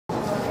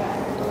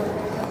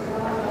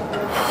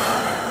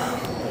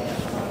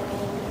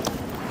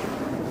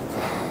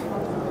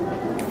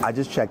I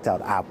just checked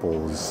out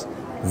Apple's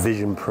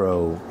Vision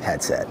Pro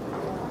headset.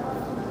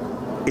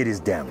 It is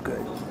damn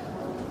good.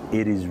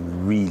 It is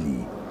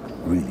really,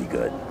 really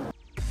good.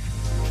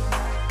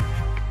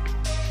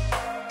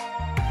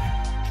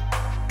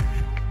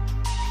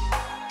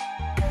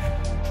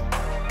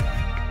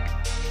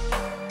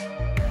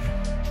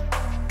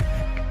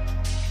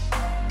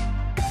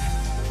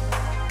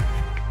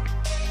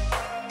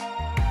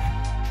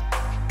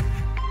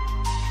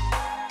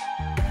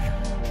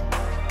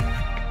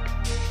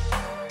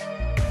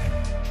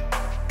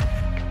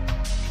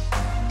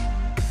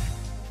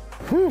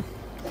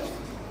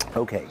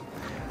 Okay,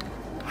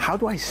 how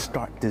do I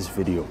start this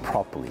video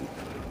properly?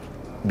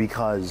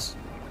 Because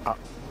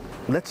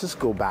let's just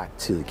go back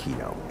to the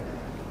keynote.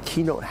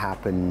 Keynote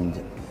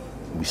happened,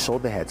 we saw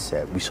the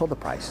headset, we saw the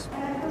price,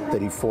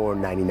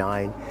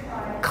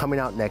 $34.99, coming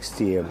out next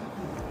year.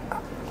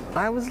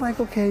 I was like,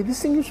 okay,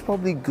 this thing is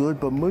probably good,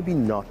 but maybe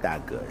not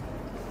that good.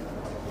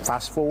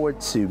 Fast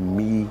forward to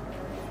me,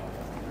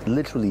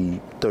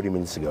 literally 30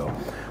 minutes ago.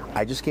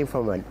 I just came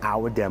from an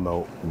hour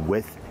demo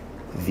with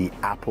the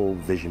Apple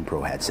Vision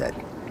Pro headset.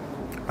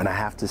 And I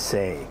have to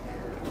say,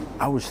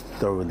 I was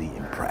thoroughly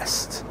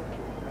impressed.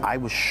 I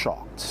was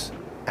shocked.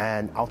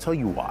 And I'll tell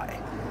you why.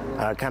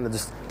 And I'll kind of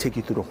just take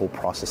you through the whole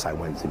process I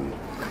went through.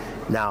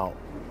 Now,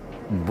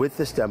 with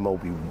this demo,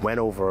 we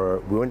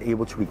weren't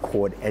able to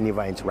record any of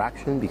our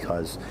interaction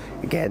because,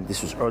 again,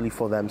 this was early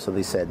for them, so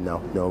they said no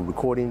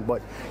recording,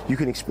 but you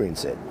can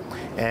experience it.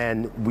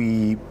 And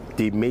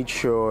they made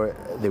sure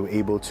they were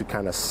able to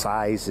kind of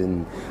size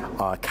and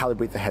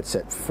calibrate the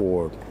headset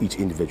for each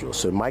individual.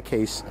 So in my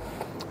case,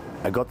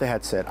 I got the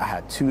headset. I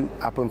had 2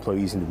 Apple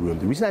employees in the room.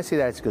 The reason I say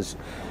that is because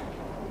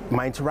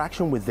my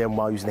interaction with them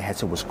while using the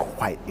headset was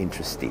quite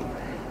interesting.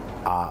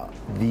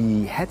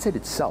 The headset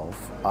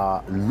itself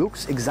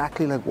looks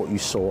exactly like what you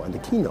saw in the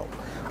keynote.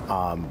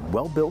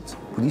 Well built,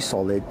 really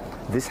solid.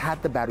 This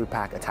had the battery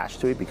pack attached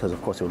to it because,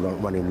 of course, they were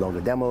running longer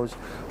demos.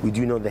 We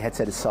do know the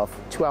headset itself,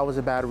 2 hours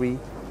of battery.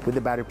 With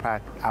the battery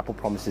pack, Apple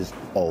promises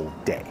all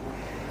day.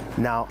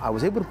 Now, I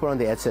was able to put on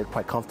the headset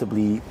quite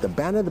comfortably. The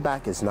band at the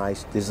back is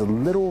nice. There's a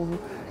little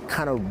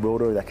kind of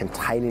rotor that can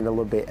tighten it a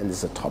little bit, and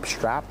there's a top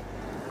strap.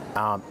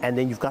 And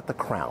then you've got the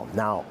crown.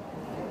 Now,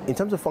 in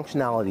terms of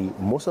functionality,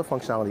 most of the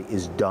functionality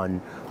is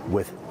done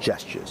with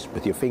gestures,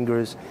 with your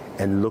fingers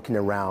and looking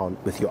around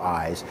with your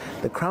eyes.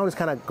 The crown is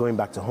kind of going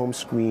back to home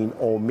screen,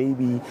 or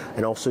maybe,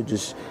 and also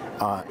just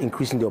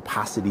increasing the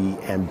opacity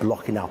and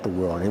blocking out the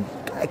world and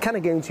kind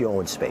of getting into your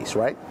own space,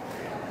 right?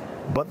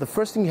 But the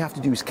first thing you have to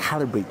do is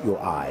calibrate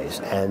your eyes,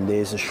 and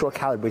there's a short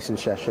calibration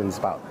session. It's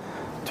about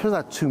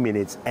 2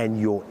 minutes,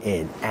 and you're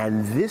in.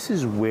 And this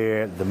is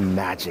where the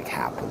magic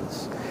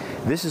happens.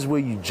 This is where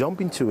you jump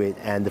into it,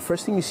 and the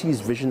first thing you see is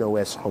Vision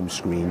OS home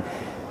screen.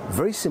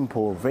 Very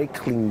simple, very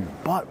clean,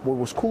 but what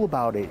was cool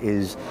about it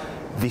is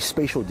the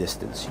spatial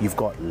distance. You've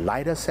got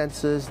LiDAR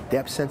sensors,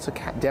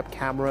 depth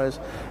cameras.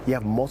 You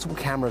have multiple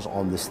cameras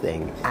on this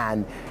thing,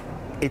 and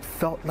it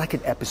felt like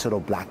an episode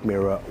of Black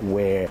Mirror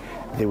where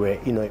they were,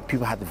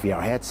 people had the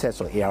VR headsets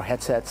or AR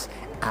headsets,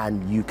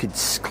 and you could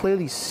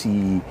clearly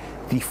see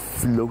the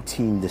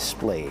floating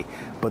display.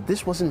 But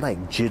this wasn't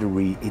like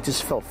jittery, it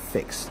just felt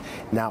fixed.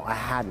 Now, I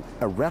had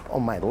a rep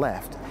on my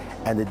left,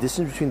 and the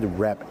distance between the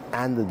rep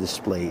and the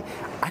display,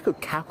 I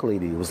could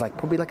calculate it. It was like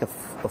probably like a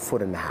 1.5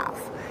 foot.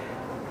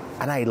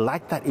 And I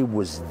liked that it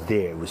was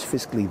there, it was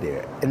physically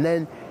there. And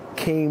then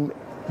came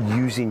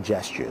using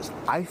gestures.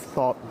 I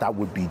thought that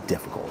would be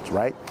difficult,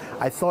 right?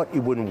 I thought it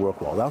wouldn't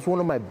work well. That was one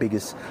of my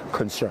biggest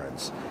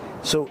concerns.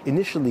 So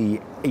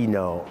initially,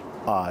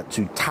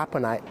 to tap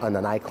on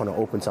an icon or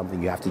open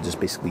something, you have to just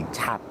basically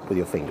tap with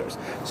your fingers.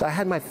 So I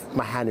had my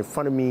hand in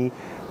front of me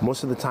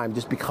most of the time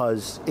just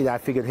because I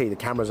figured, hey, the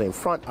cameras are in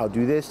front, I'll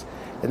do this.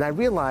 And I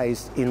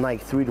realized in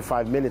like 3 to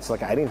 5 minutes,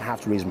 like I didn't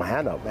have to raise my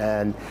hand up.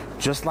 And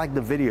just like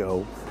the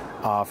video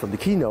from the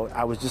keynote,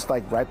 I was just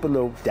like right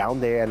below, down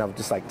there, and I was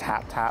just like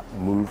tap, tap,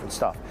 move and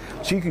stuff.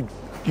 So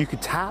you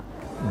could tap,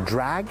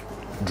 drag,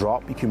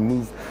 drop, you can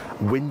move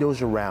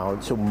windows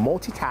around. So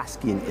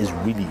multitasking is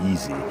really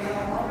easy.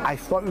 I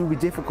thought it would be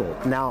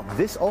difficult. Now,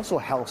 this also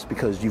helps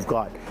because you've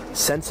got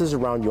sensors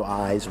around your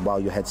eyes while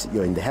you're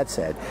in the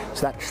headset.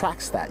 So that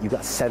tracks that. You've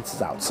got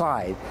sensors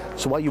outside.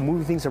 So while you're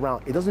moving things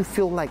around, it doesn't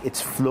feel like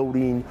it's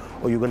floating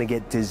or you're going to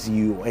get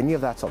dizzy or any of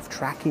that stuff.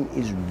 Tracking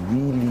is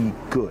really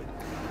good.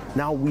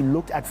 Now, we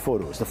looked at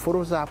photos. The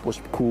Photos app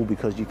was cool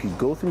because you could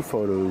go through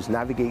photos,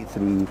 navigate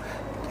through,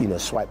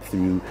 swipe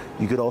through.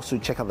 You could also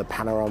check out the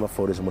panorama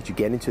photos, and once you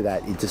get into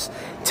that, it just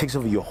takes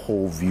over your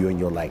whole view, and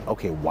you're like,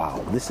 okay,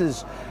 wow, this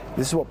is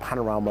what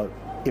panorama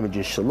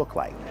images should look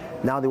like.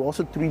 Now, there were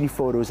also 3D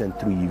photos and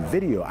 3D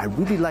video. I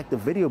really liked the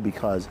video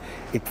because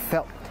it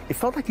felt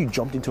like you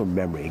jumped into a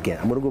memory. Again,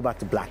 I'm gonna go back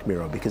to Black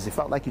Mirror because it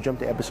felt like you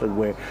jumped to an episode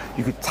where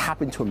you could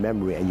tap into a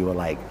memory and you were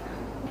like,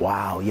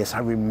 wow, yes, I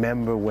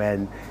remember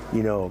when,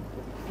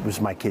 it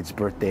was my kid's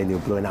birthday and they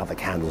were blowing out the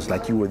candles,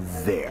 like you were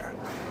there.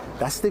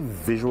 That's the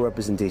visual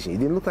representation. It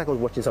didn't look like I was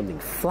watching something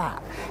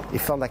flat. It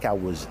felt like I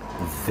was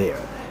there.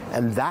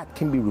 and that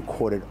can be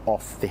recorded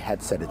off the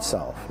headset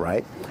itself,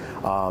 right?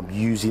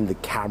 Using the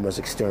cameras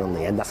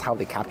externally, and that's how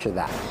they capture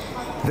that.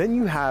 Then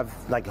you have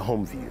like a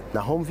home view.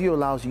 Now, home view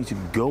allows you to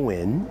go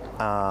in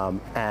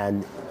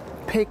and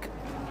pick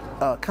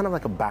kind of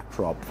like a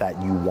backdrop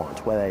that you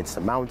want, whether it's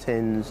the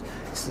mountains,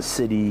 it's the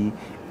city,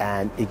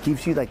 and it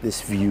gives you like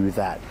this view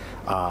that,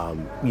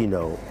 you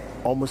know,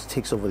 almost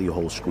takes over the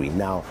whole screen.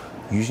 Now,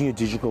 using your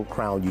digital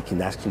crown, you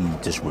can actually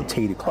just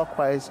rotate it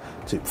clockwise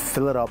to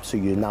fill it up so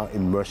you're now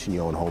immersed in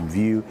your own home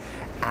view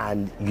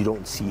and you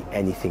don't see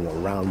anything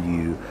around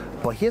you.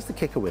 But here's the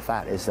kicker with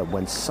that, is that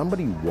when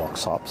somebody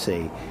walks up,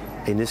 say,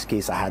 in this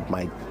case, I had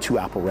my two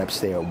Apple reps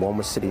there, one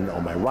was sitting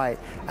on my right,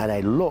 and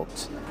I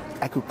looked,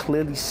 I could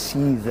clearly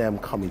see them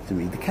coming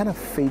through. They kind of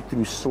fade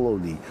through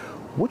slowly,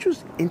 which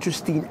was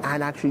interesting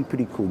and actually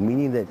pretty cool,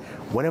 meaning that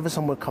whenever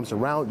someone comes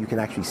around, you can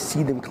actually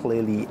see them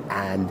clearly,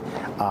 and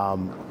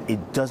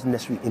it doesn't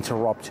necessarily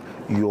interrupt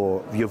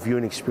your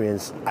viewing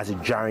experience as a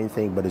jarring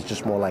thing, but it's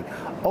just more like,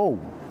 oh,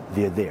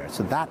 they're there.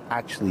 So that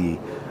actually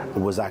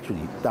was that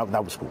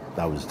was cool.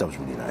 That was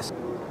really nice.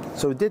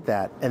 So we did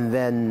that, and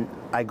then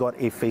I got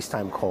a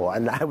FaceTime call,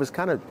 and I was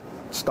kind of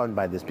stunned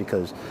by this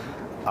because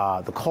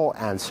the call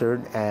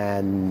answered,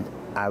 and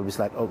I was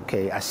like,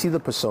 okay, I see the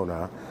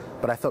persona,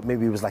 but I thought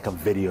maybe it was like a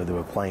video they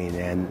were playing,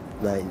 and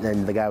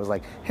then the guy was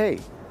like, hey.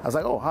 I was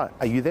like, oh, hi,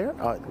 are you there?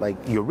 Like,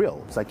 you're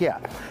real? It's like,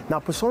 yeah. Now,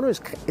 persona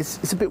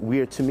it's a bit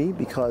weird to me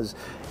because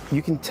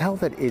you can tell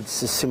that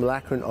it's a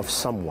simulacrum of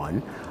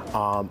someone.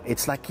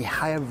 It's like a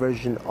higher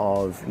version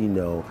of, you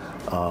know,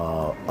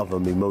 of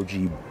an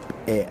emoji,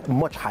 a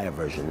much higher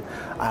version,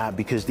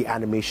 because the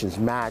animations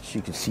match.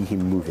 You can see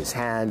him move his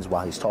hands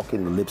while he's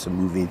talking, the lips are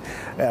moving,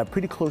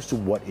 pretty close to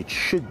what it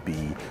should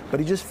be,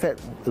 but it just felt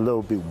a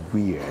little bit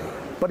weird.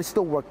 But it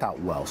still worked out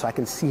well, so I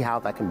can see how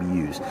that can be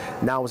used.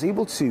 Now, I was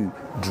able to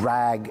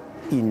drag,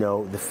 you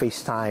know, the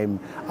FaceTime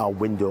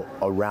window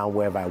around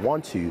wherever I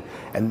want to,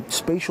 and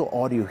spatial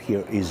audio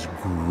here is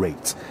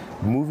great.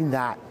 Moving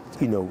that,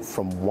 you know,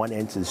 from one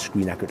end to the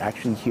screen, I could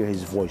actually hear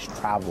his voice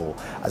travel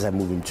as I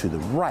move him to the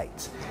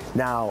right.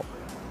 Now,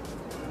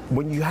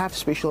 when you have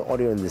spatial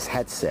audio in this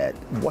headset,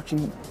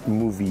 watching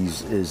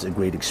movies is a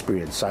great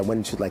experience. So I went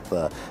into like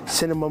the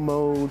cinema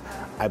mode,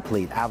 I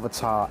played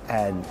Avatar,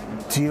 and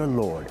dear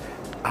Lord,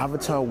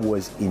 Avatar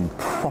was in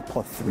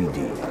proper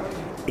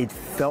 3D. It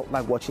felt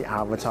like watching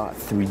Avatar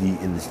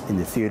 3D in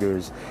the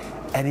theaters,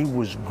 and it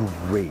was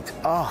great.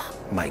 Oh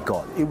my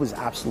God, it was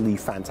absolutely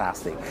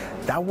fantastic.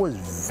 That was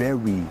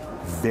very,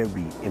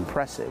 very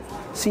impressive,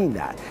 seeing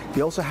that.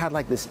 They also had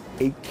like this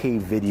 8K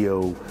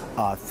video,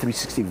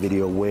 360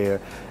 video where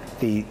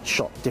they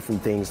shot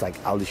different things, like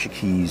Alicia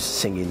Keys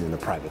singing in a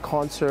private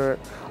concert.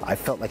 I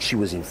felt like she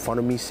was in front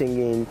of me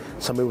singing.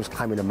 Somebody was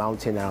climbing a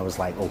mountain, and I was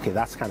like, okay,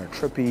 that's kind of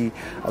trippy.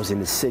 I was in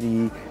the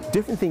city.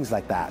 Different things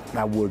like that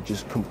that were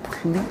just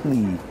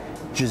completely,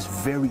 just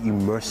very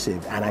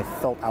immersive, and I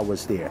felt I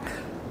was there.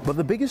 But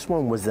the biggest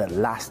one was that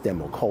last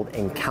demo called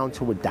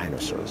Encounter with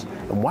Dinosaurs.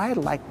 And why I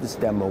liked this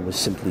demo was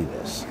simply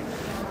this.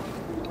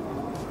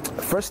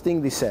 First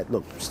thing they said,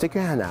 look, stick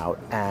your hand out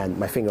and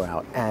my finger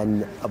out,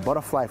 and a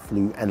butterfly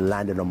flew and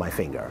landed on my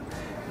finger.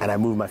 And I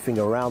moved my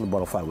finger around, the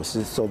butterfly was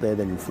still there,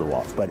 then it flew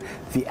off. But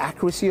the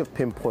accuracy of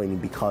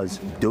pinpointing, because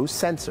those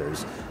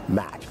sensors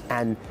match.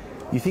 And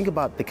you think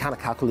about the kind of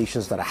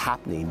calculations that are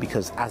happening,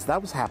 because as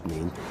that was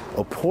happening,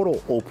 a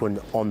portal opened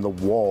on the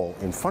wall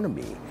in front of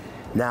me.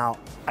 Now,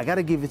 I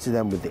gotta give it to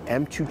them with the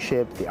M2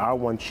 chip, the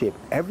R1 chip,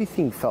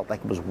 everything felt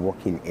like it was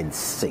working in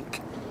sync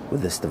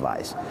with this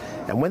device.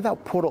 And when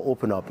that portal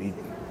opened up, it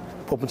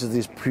opened to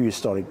this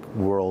prehistoric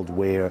world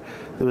where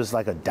there was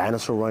like a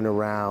dinosaur running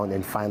around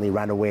and finally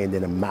ran away, and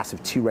then a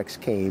massive T-Rex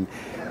came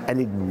and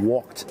it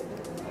walked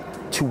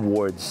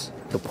towards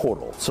the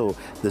portal. So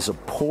there's a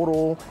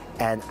portal,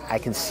 and I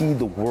can see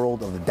the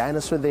world of the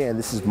dinosaur there, and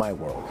this is my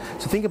world.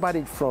 So think about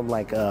it from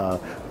like a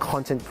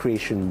content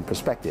creation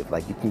perspective.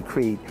 Like, you can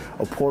create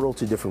a portal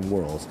to different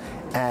worlds.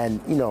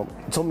 And, you know,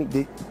 told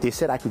me they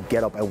said I could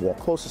get up and walk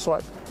closer, so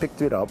I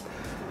picked it up.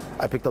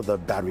 I picked up the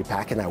battery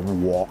pack and I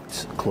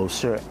walked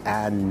closer,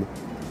 and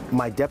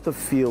my depth of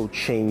field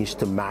changed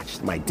to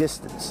match my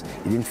distance.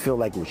 It didn't feel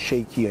like it was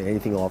shaky or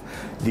anything off.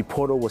 The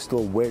portal was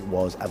still where it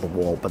was at the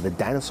wall, but the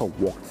dinosaur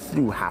walked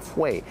through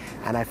halfway,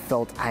 and I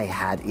felt I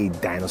had a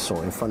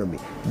dinosaur in front of me.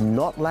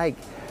 Not like,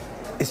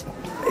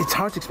 it's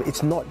hard to explain.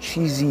 It's not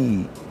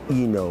cheesy,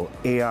 you know,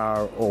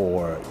 AR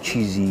or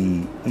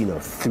cheesy, you know,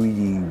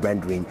 3D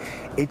rendering.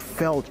 It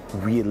felt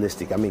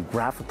realistic. I mean,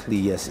 graphically,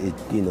 yes, it,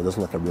 you know,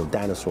 doesn't look like a real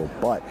dinosaur,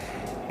 but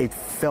it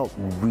felt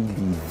really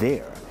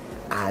there.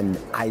 And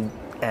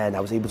I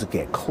was able to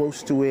get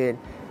close to it,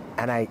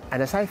 and I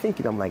started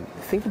thinking, I'm like,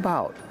 think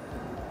about,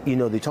 you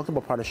know, they talked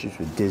about partnerships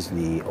with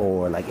Disney,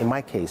 or like in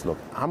my case, look,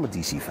 I'm a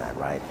DC fan,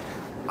 right?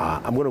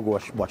 I'm gonna go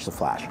watch The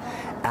Flash,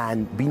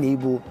 and being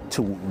able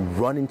to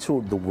run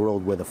into the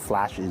world where The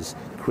Flash is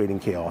creating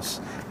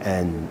chaos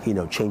and, you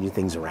know, changing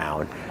things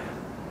around.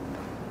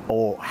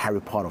 Or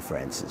Harry Potter, for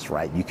instance,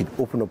 right? You could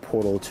open a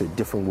portal to a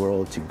different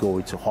world to go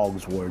into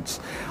Hogwarts,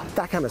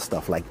 that kind of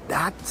stuff. Like,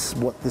 that's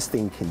what this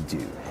thing can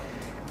do.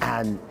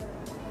 And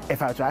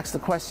if I were to ask the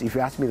question, if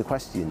you ask me the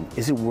question,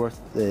 is it worth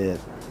the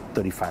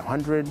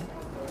 $3,500?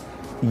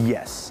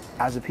 Yes.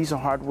 As a piece of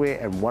hardware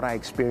and what I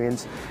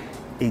experienced,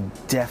 it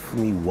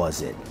definitely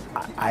wasn't.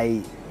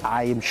 I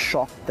am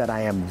shocked that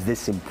I am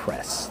this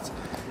impressed.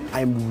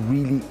 I'm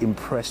really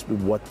impressed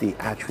with what they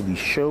actually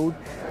showed,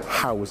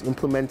 how it was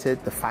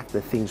implemented, the fact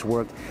that things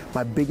worked.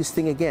 My biggest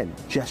thing, again,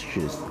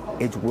 gestures.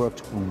 It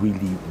worked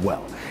really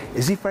well.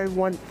 Is it for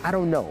everyone? I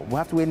don't know. We'll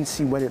have to wait and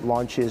see when it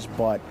launches,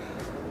 but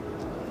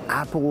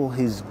Apple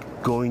is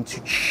going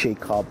to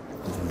shake up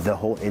the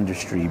whole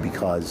industry,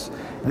 because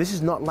this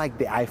is not like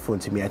the iPhone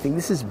to me. I think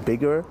this is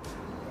bigger,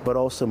 but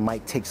also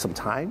might take some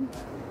time.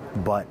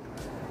 But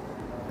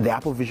the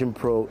Apple Vision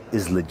Pro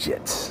is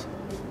legit.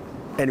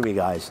 Anyway,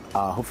 guys,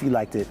 hopefully you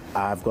liked it.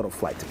 I've got a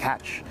flight to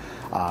catch.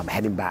 I'm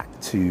heading back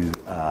to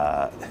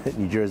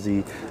New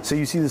Jersey. So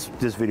you see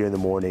this video in the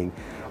morning.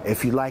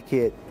 If you like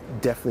it,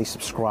 definitely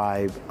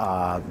subscribe.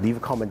 Leave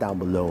a comment down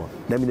below.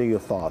 Let me know your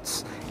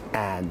thoughts,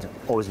 and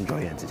always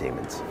enjoy your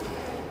entertainment.